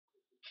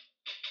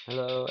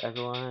Hello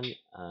everyone,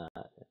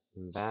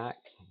 I'm back,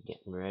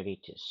 getting ready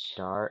to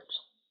start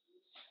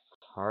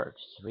part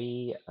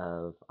 3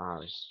 of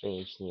our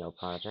Space Needle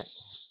project.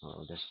 A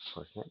little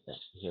disproportionate, but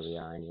here we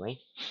are anyway.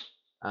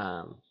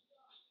 So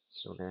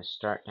we're going to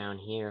start down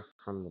here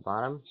from the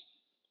bottom,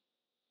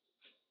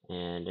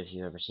 and if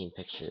you've ever seen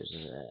pictures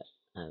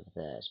of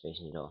the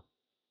Space Needle,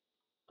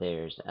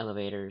 there's the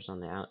elevators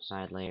on the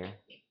outside layer,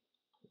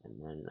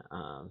 and then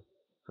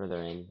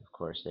further in, of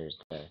course, there's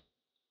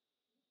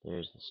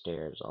the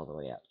stairs all the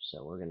way up.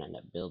 So we're going to end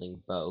up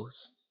building both,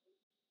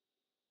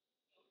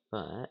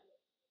 but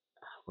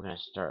we're going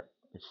to start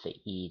with the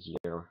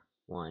easier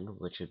one,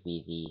 which would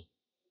be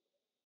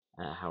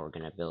the how we're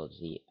going to build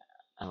the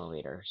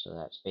elevator. So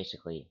that's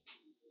basically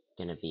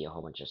going to be a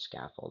whole bunch of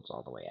scaffolds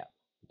all the way up,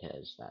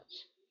 because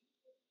that's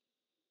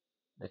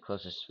the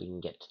closest we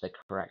can get to the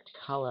correct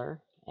color,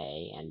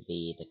 A, and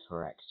B, the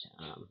correct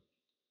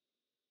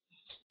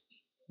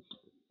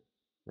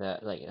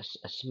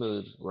a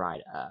smooth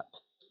ride up.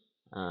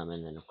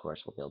 And then of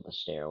course we'll build the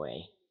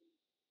stairway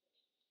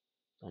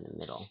in the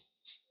middle.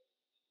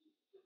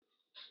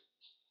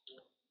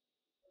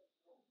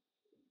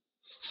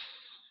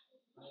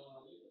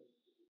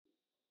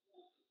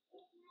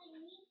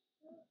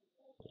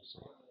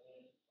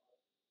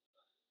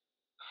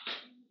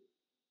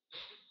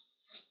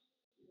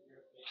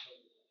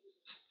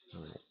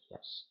 Alright,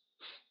 yes,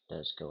 it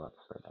does go up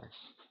further.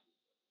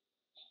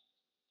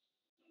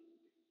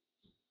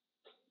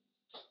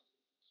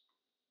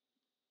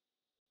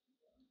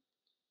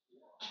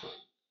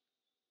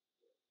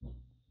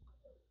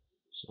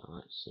 So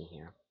let's see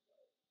here.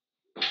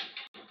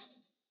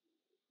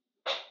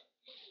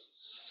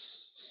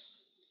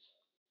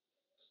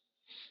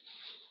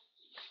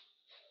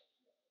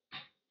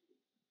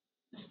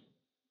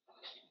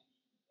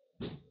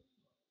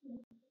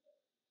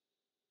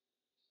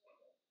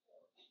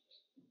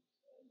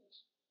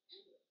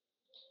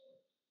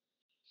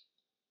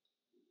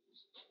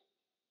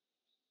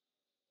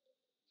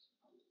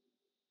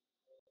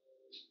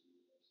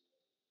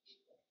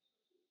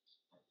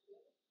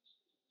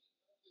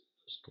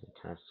 Just going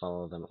to kind of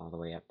follow them all the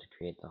way up to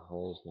create the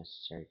holes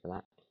necessary for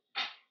that.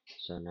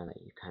 So now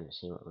that you've kind of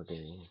seen what we're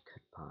doing, I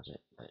could pause it,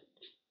 but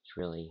it's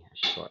really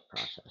a short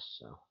process,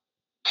 so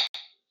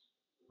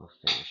we'll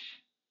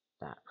finish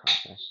that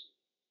process.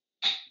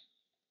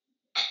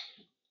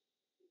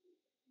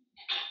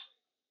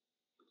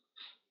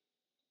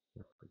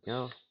 Here we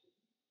go.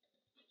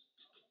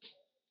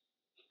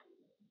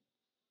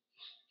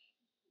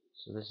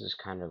 So this is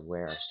kind of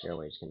where our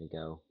stairway is going to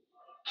go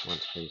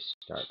once we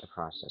start the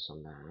process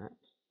on that.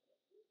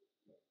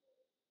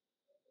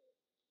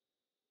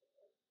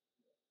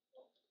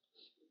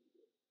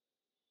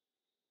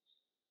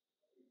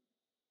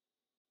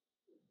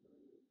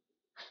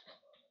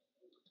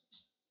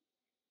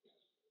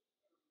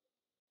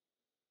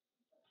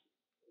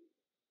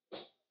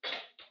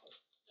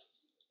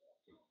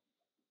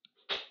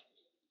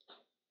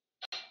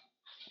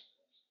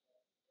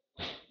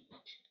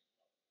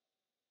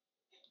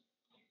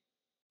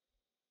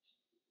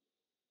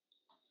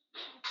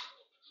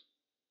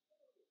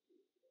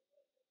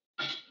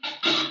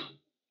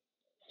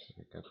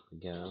 Up we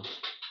go.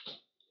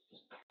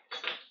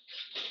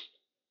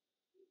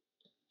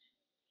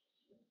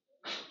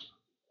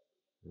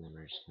 And then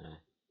we're just going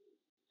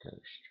to go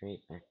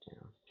straight back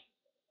down.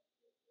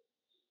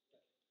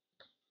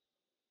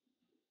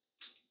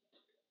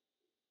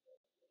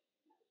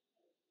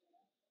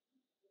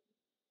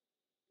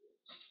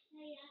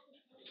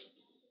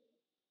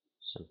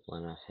 Simple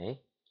enough, hey?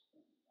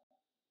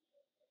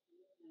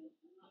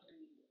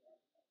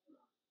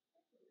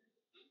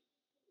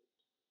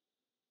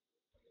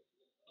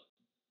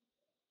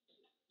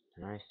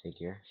 And I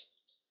figure,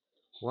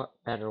 what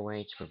better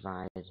way to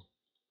provide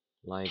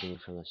lighting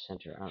from the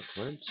center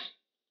outwards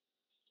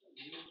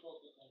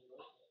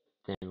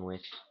than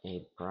with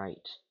a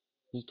bright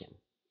beacon.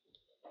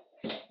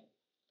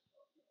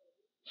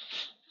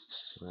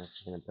 We're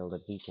actually going to build a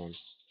beacon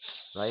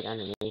right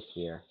underneath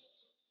here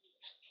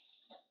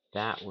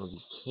that will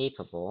be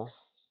capable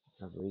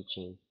of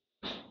reaching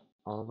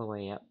all the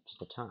way up to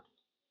the top.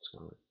 It's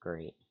going to look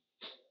great.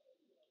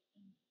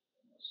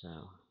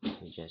 So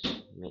we just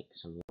make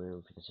some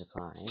room for the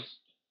supplies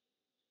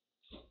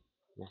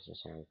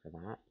necessary for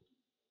that.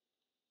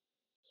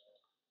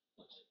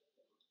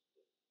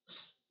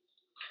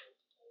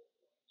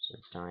 So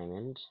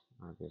diamond,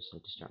 obviously,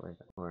 to start with,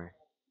 or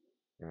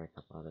there are a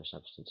couple other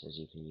substances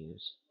you can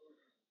use,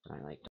 but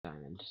I like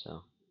diamond, so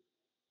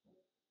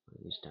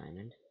I'll use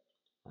diamond.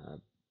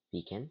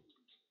 Beacon,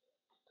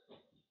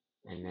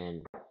 and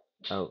then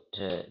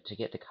to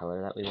get the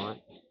color that we want,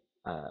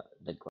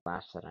 the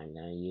glass that I'm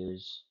gonna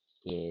use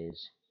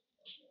is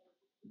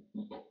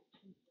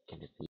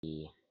gonna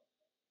be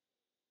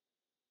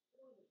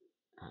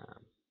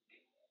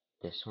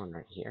this one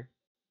right here.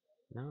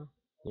 No,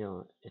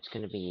 it's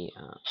gonna be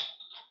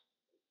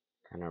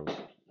kind of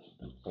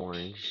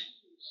orange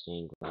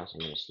stained glass.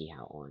 I'm gonna see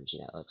how orangey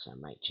that looks. I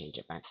might change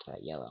it back to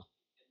that yellow,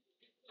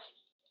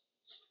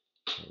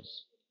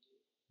 because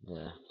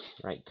the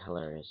right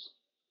color is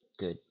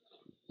good.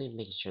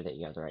 Making sure that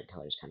you have the right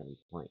color is kind of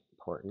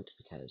important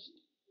because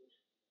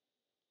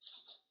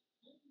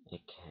it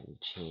can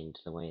change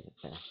the way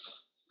that the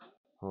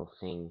whole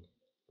thing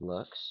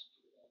looks.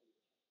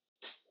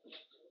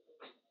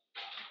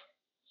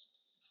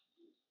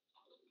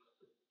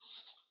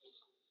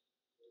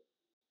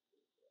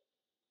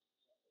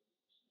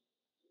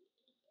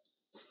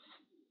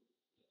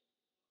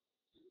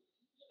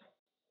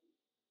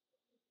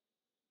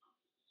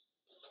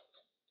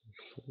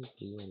 Shouldn't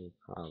be any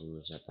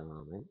problems at the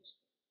moment.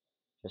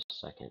 Just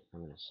a second,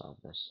 I'm going to solve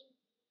this.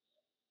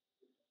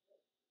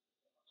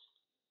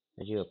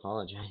 I do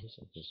apologize,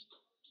 I'm just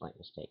slight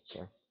mistake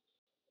here.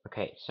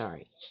 Okay,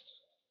 sorry.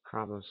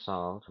 Problem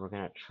solved. We're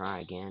going to try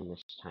again,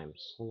 this time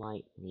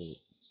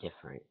slightly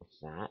different with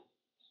that.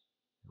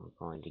 We're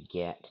going to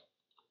get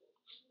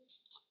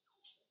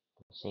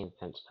the same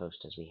fence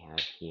post as we have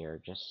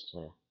here, just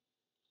to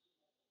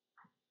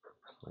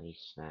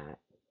place that.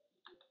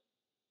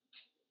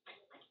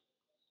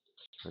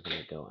 We're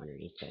going to go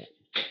underneath it.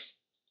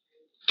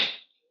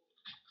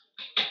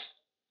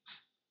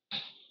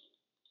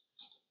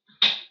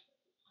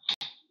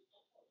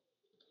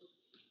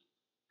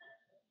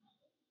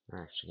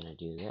 We're actually going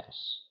to do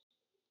this.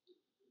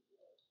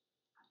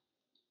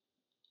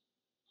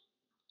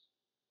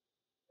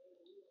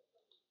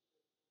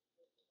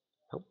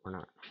 Oh, we're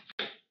not.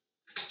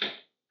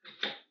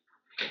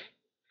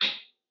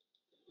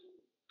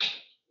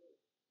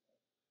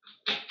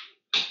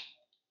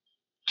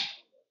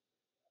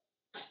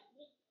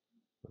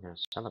 We're going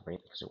to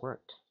celebrate because it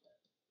worked.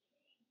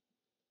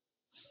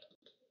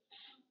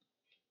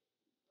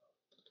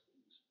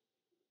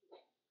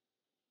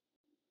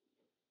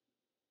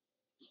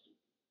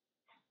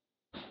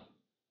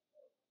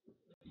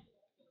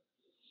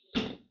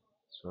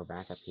 So we're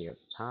back up here at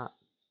the top.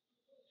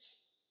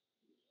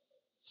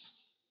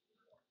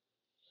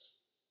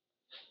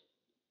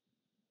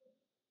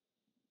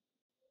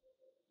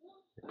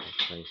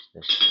 Let's place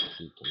this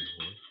beacon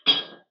here.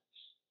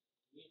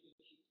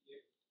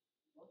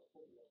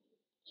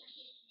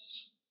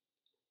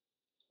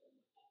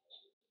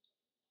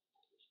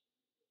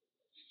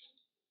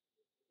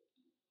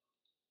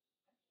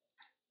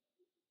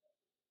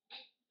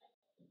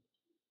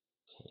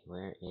 Okay,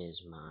 where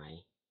is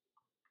my...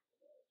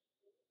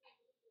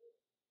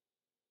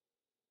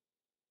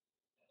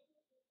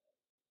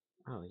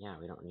 Oh yeah,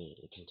 we don't need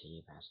it to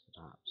continue past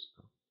the top,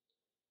 so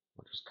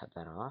we'll just cut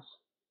that off.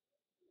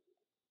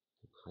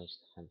 And place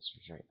the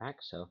fencers right back,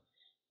 so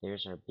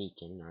there's our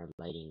beacon, our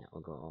lighting that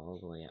will go all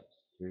the way up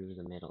through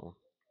the middle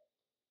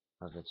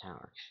of the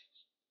tower.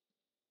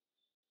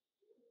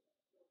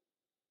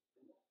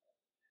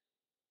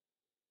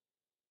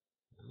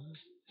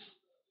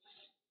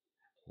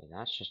 Okay,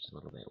 that's just a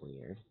little bit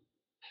weird.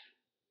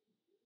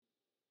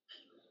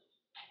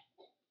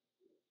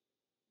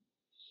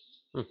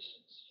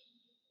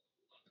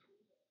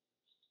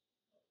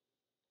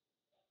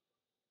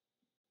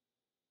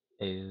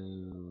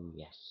 Oh,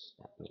 yes,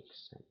 that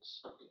makes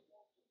sense.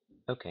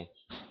 Okay.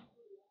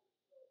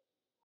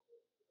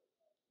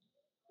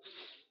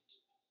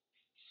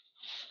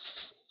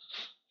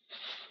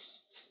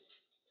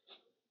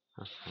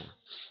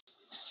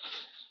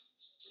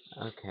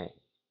 Okay,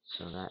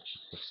 so that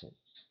should fix it.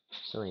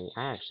 Silly me,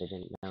 I actually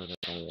didn't know that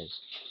there was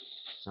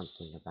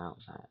something about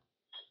that.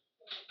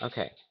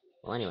 Okay,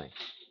 well anyway,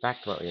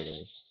 back to what we were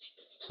doing.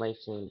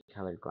 Placing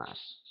colored glass.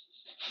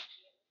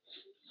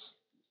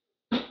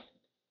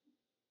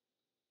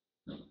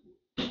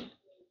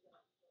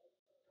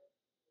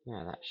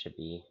 Yeah, that should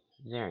be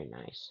very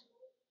nice.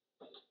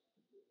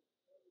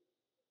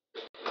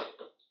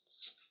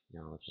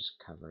 Now we'll just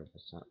cover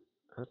this up.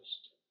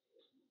 Oops.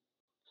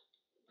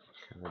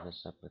 Cover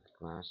this up with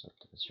glass up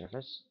to the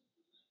surface.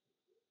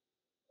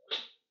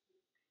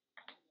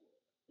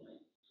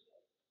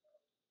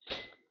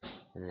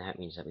 And that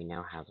means that we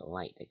now have a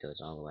light that goes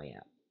all the way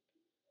up.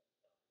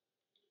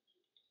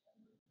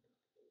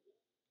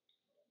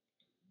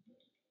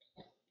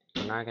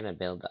 We're not going to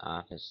build the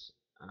office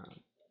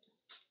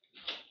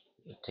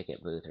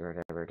ticket booth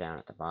or whatever down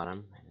at the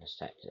bottom, and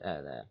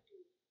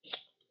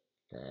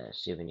the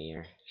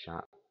souvenir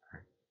shop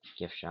or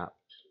gift shop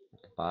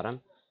at the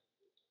bottom.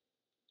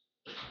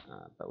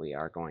 But we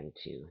are going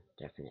to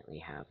definitely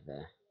have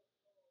the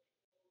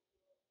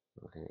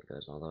little thing that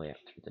goes all the way up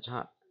through the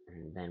top,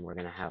 and then we're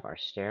going to have our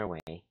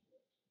stairway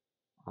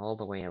all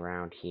the way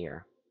around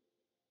here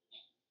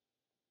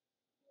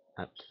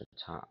up to the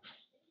top.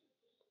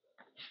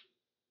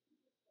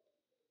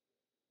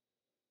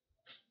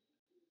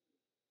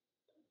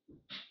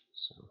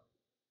 So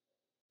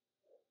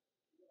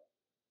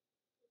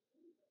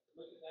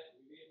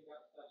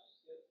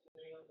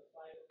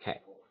okay.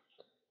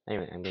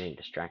 Anyway, I'm getting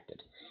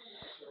distracted.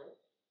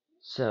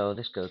 So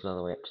this goes all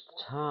the way up to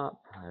the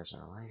top. There's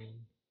our lighting.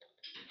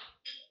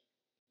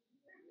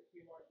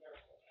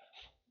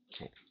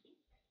 Okay.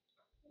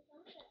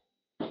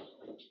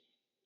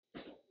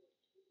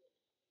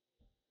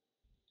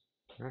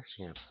 I'm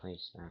actually going to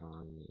place that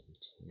on the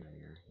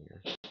interior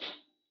here.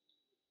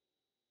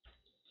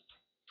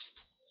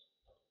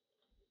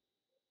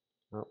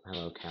 Oh,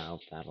 hello cow,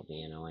 that'll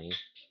be annoying.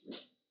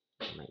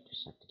 I might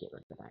just have to get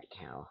rid of that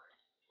cow.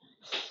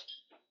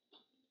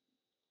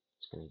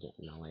 It's gonna get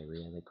in the way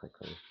really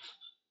quickly.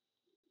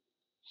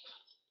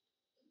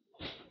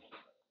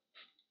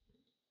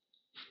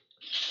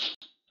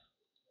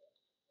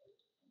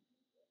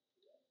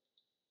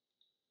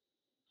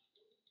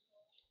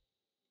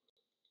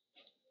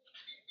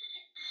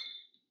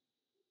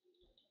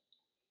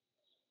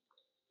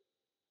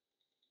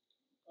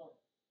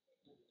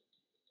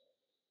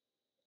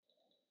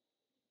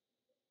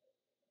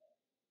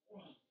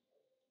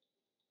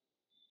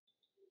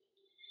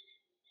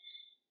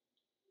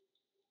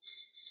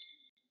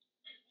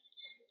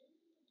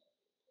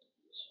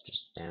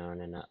 Just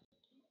down and up.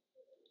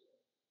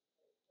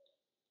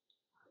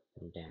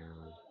 And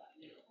down.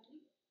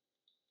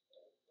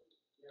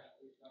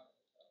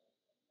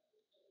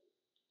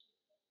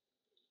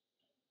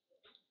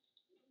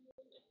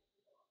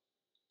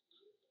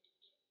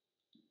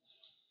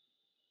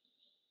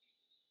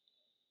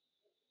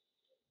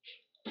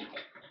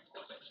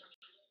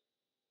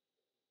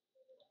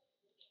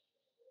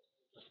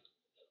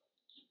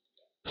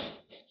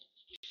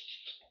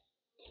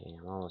 Okay,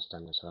 I'm almost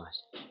done this one.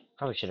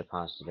 Probably should have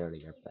paused it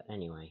earlier, but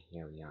anyway,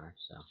 here we are,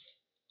 so.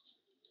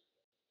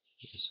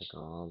 This will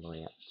go all the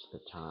way up to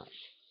the top,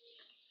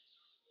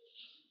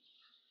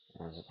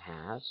 as it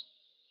has.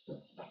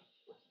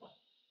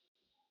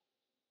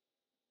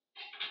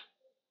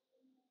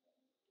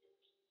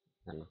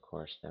 And of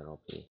course there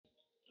will be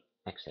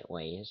exit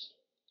ways,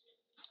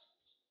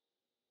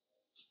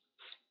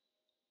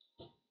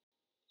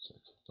 so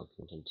people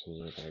can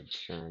continue their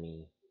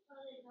journey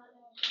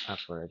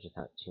upwards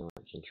without too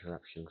much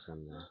interruption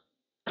from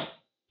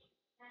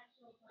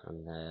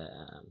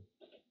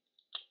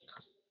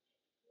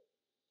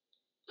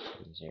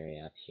this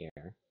area up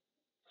here.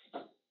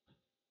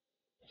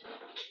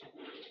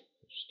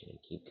 Just gonna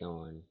keep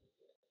going.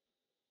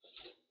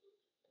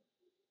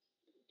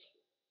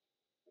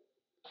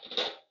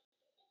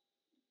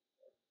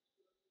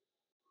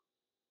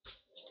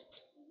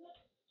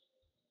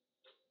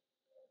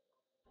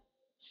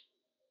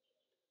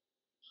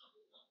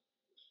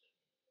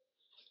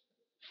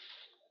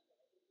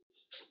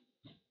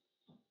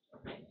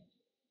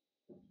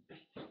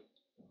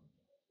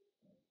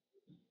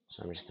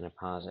 So I'm just gonna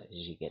pause it as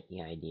you get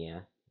the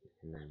idea,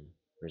 and then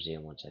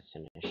resume once I've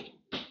finished.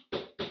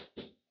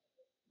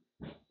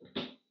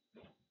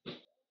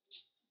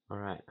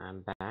 Alright,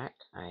 I'm back.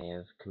 I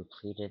have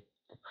completed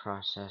the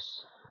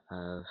process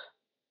of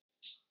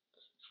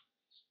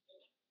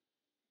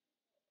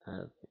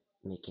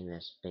making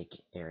this big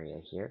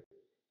area here.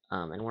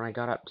 And when I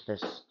got up to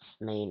this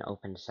main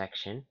open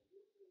section,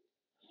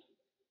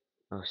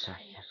 oh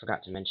sorry, I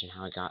forgot to mention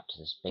how I got to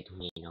this big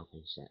main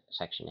open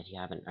section. If you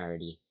haven't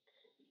already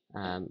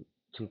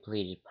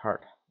completed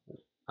part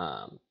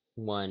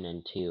 1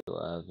 and 2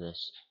 of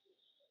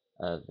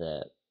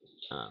the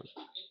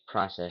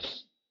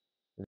process,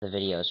 the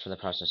videos for the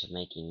process of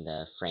making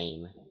the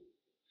frame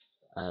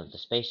of the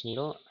Space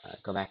Needle,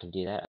 go back and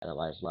do that,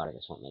 otherwise a lot of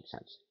this won't make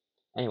sense.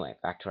 Anyway,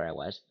 back to where I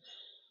was.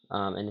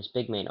 In this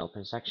big main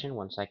open section,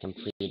 once I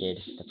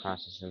completed the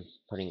process of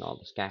putting all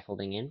the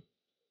scaffolding in,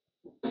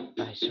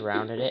 I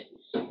surrounded it,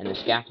 and the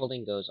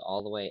scaffolding goes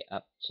all the way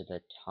up to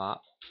the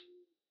top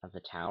of the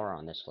tower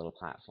on this little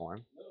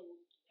platform.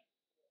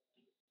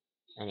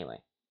 Anyway,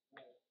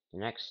 the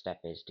next step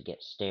is to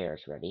get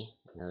stairs ready,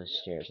 and those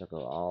stairs will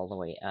go all the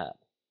way up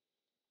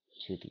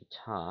to the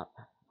top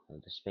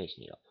of the Space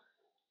Needle.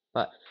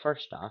 But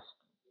first off,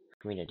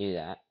 for me to do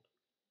that,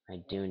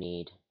 I do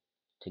need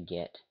to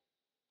get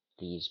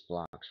these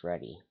blocks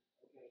ready.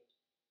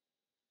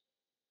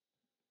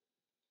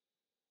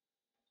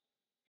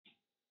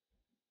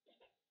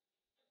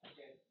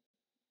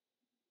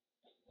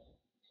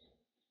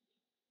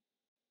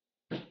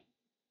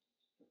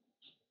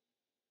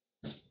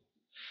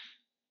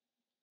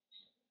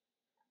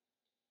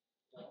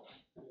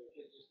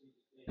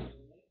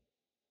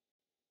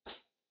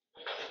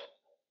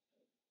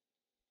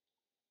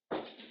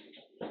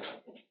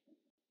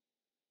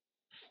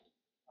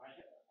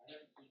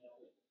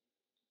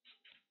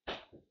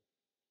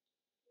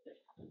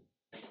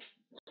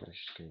 So we're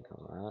just gonna go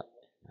up,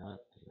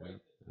 up, up,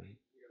 up.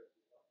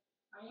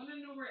 I want to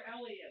know where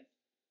Ellie is.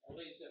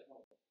 Ellie's at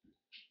home.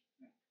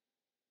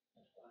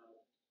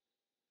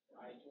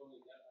 I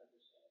totally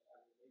understand.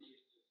 I mean,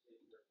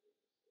 maybe it's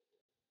just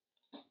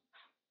safer.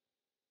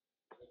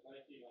 It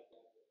might be like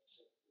that.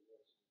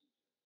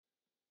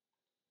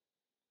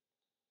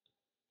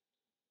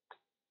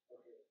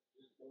 Okay,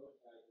 just go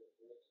outside with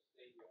it.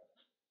 Stay here.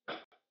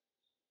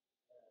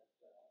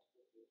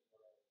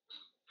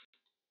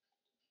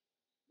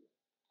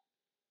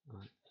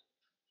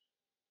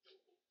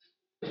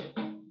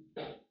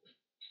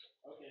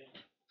 Okay,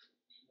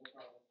 no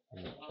problem.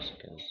 And it just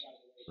goes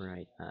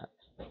right up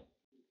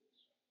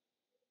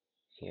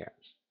here.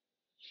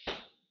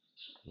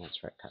 And that's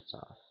where it cuts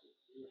off.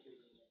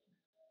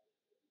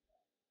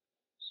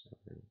 So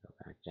we're going to go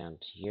back down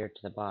to here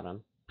to the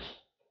bottom,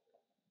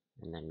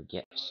 and then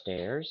get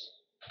stairs,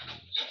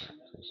 and start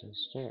placing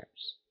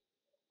stairs.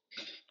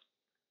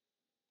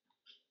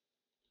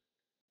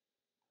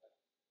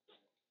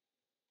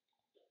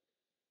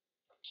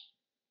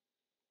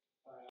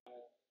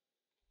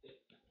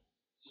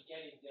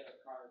 can't even get a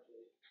car to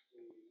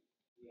the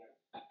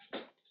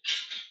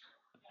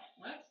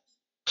What?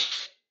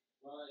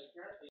 Well,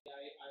 apparently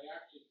I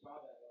actually saw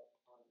that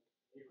on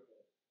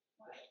neighborhood.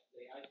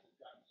 The ice has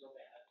gotten so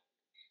bad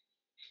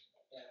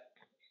that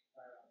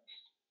that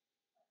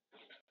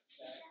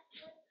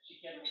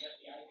she can't even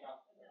get the ice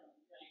off.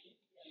 She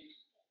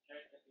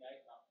can't get the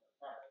ice off her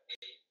car.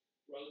 The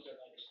roads are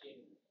like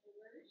skating.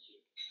 Where is she?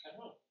 At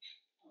home.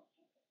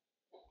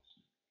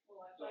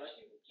 Well, I thought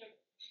she took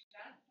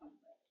that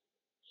somewhere.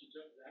 She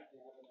took that to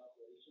have an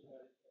operation,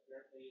 but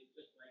apparently it's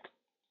just like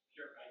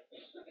pure ice.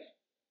 Okay.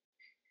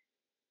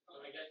 So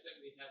I guess that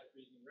we've had a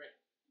freezing rain.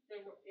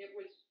 It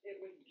was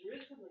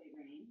drizzly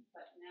rain,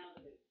 but now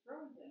that it's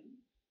frozen,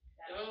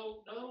 that's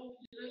No,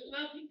 there's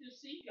nothing to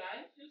see,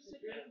 guys. Just the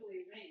sit down.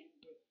 drizzly rain,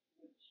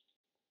 which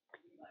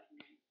we like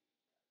rain.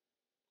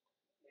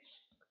 Okay.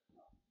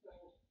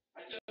 So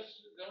I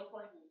just don't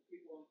find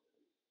people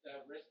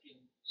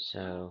risking.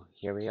 So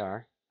here we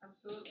are.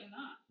 absolutely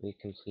not. We've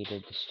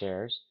completed the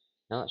stairs.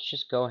 Now let's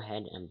just go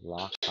ahead and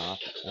block off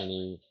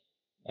any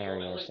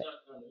areas that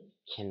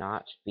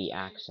cannot be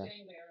accessed.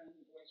 Staying there and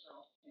the boys are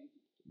all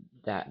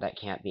staying. That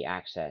can't be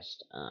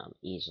accessed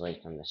easily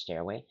from the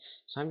stairway.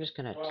 So I'm just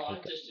gonna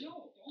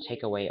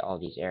take away all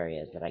these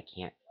areas that I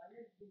can't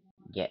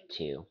get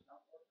to.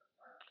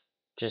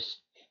 Just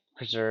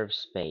preserve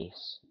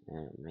space,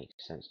 and it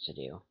makes sense to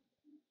do.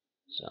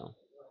 So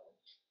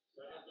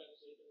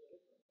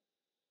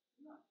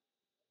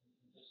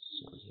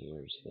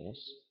here's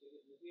this.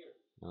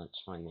 Now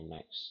let's find the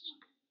next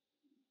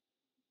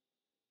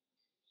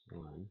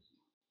one.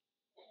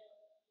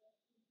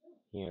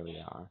 Here we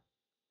are.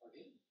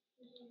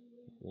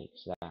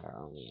 Makes that our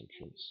only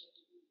entrance.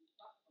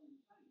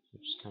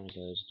 It just kind of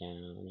goes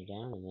down and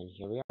down, and then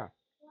here we are.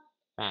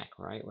 Back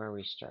right where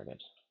we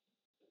started.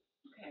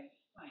 Okay,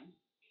 fine.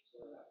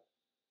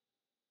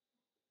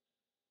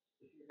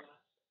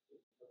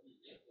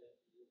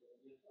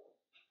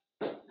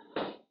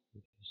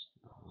 Just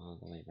all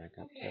the way back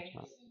up to the Okay,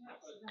 top. so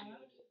that's that.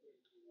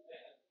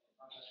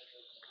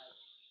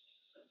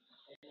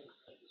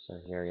 So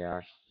here we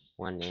are,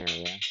 one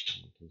area.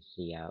 You can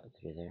see out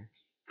through there.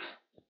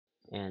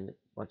 And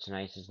what's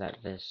nice is that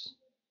this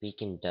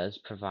beacon does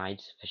provide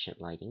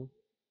sufficient lighting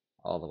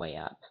all the way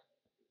up.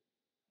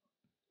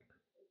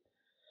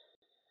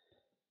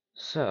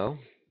 So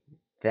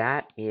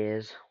that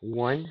is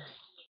one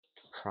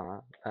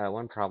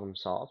problem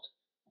solved.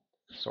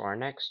 So our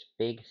next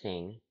big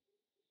thing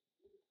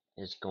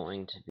is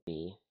going to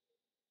be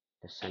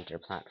the center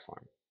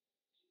platform.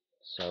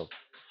 So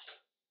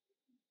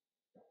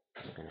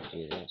we're going to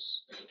do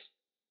this.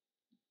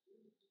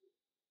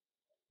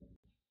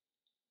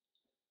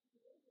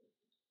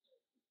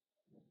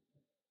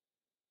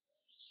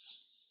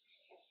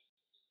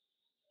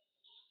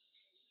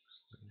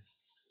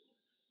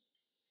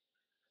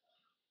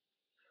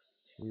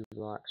 Few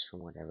blocks from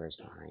whatever's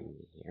behind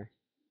me here.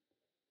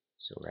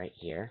 So right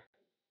here,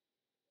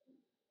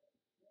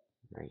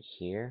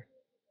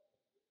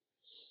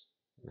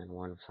 and then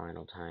one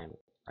final time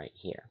right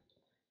here.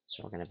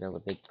 So we're going to build a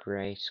big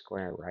gray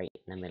square right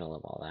in the middle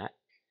of all that.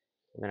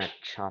 We're going to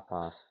chop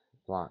off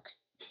block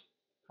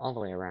all the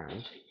way around.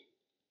 And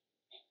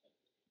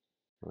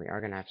we are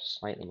going to have to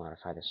slightly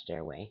modify the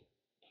stairway,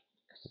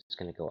 because it's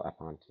going to go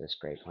up onto this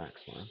gray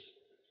platform.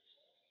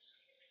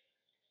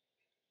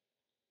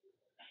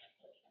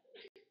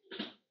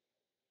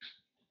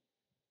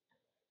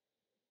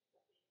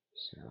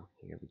 So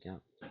here we go.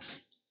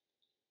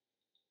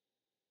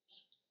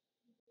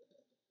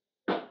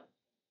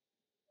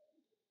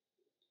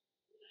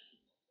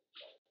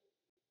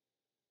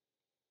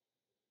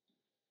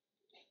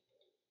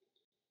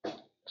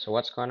 So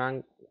what's going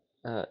on?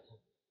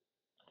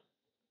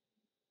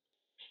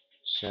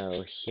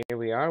 So here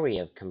we are. We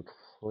have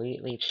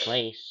completely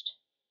placed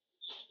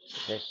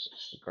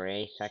this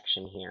gray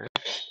section here.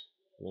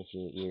 And if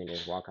you can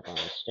just walk up on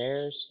the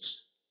stairs,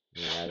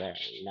 yeah, there.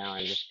 Now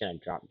I'm just gonna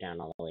drop down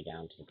all the way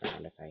down to the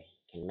ground if I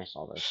can miss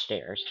all those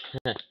stairs.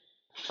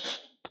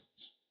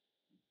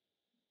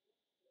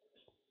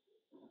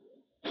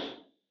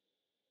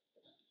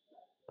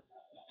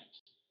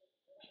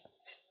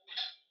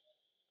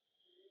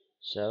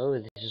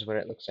 So this is what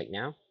it looks like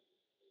now.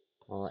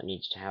 All that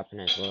needs to happen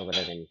is a little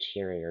bit of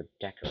interior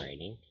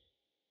decorating.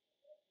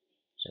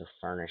 So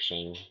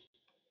furnishing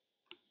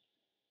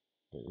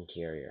the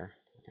interior,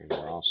 and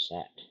we're all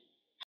set.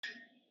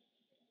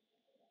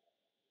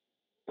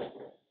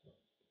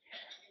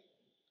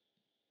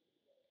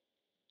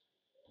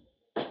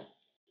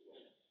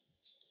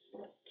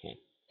 Okay.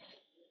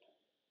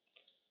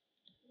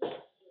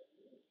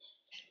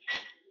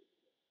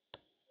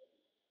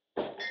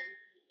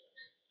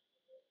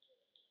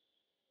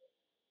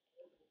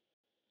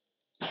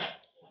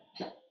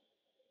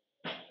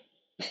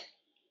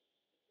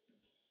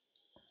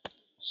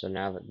 So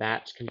now that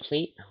that's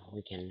complete,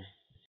 we can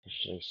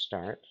officially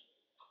start.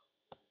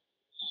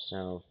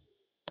 So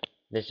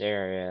this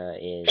area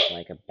is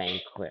like a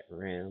banquet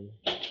room.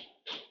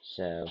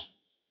 So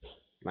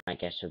my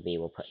guess would be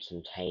we'll put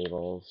some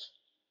tables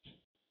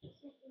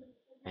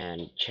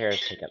and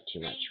chairs take up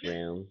too much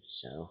room,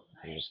 so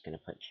I'm just going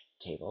to put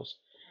tables.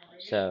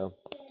 So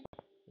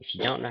if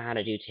you don't know how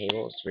to do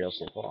tables, it's real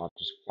simple. I'll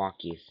just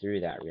walk you through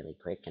that really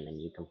quick, and then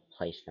you can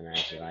place them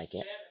as you like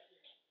it.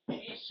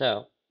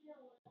 So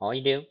all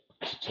you do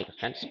is take a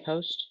fence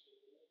post,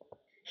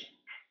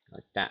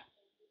 like that,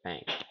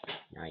 bang.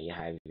 Now you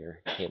have your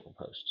table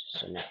post,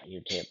 so now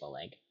your table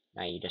leg.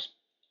 Now you just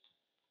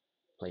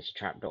place a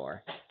trap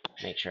door,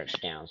 make sure it's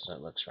down so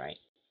it looks right.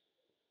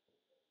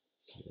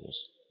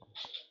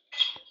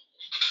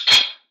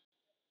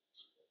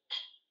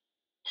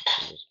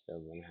 Just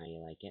build them how you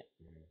like it.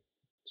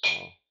 It's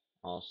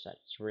all set.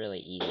 It's a really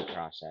easy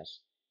process.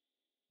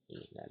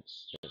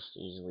 That's just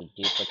easily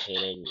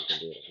duplicated, and you can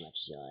do it as much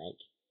as you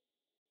like.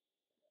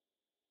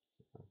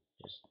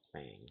 Just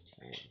bang,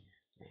 bang,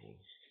 bang.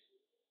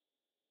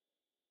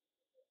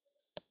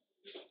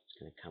 It's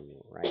gonna come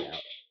right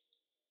up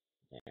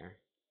there.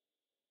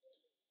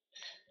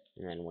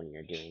 And then when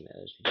you're doing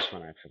those, you just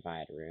want to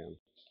provide room.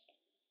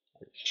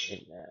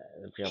 In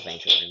the real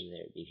banquet room,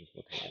 there'd be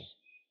people kind of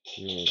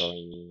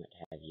mingling,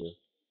 what have you.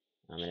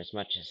 And as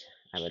much as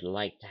I would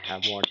like to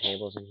have more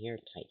tables in here,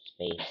 tight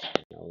space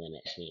kind of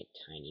limits me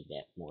a tiny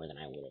bit more than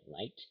I would have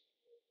liked.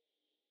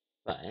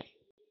 But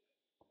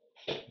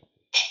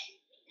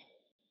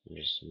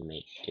just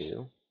make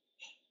do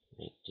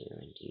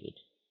indeed.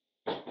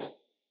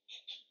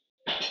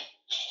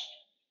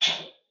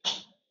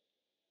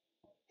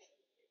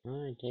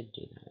 Oh, I did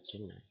do that,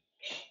 didn't I?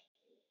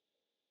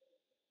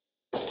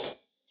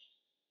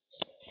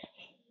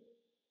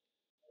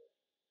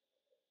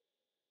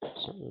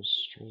 Something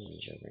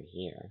strange over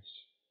here.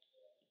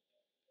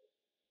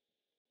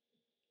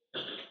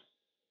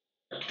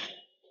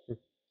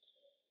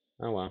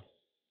 Oh well,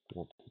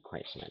 won't be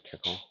quite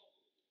symmetrical.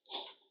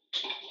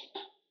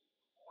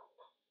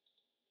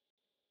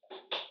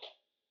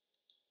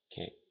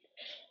 Okay,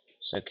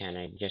 so can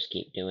I just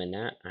keep doing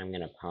that? I'm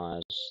gonna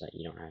pause so that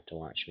you don't have to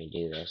watch me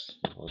do this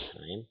the whole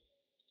time.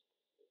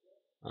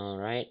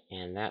 Alright,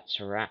 and that's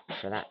a wrap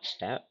for that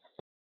step.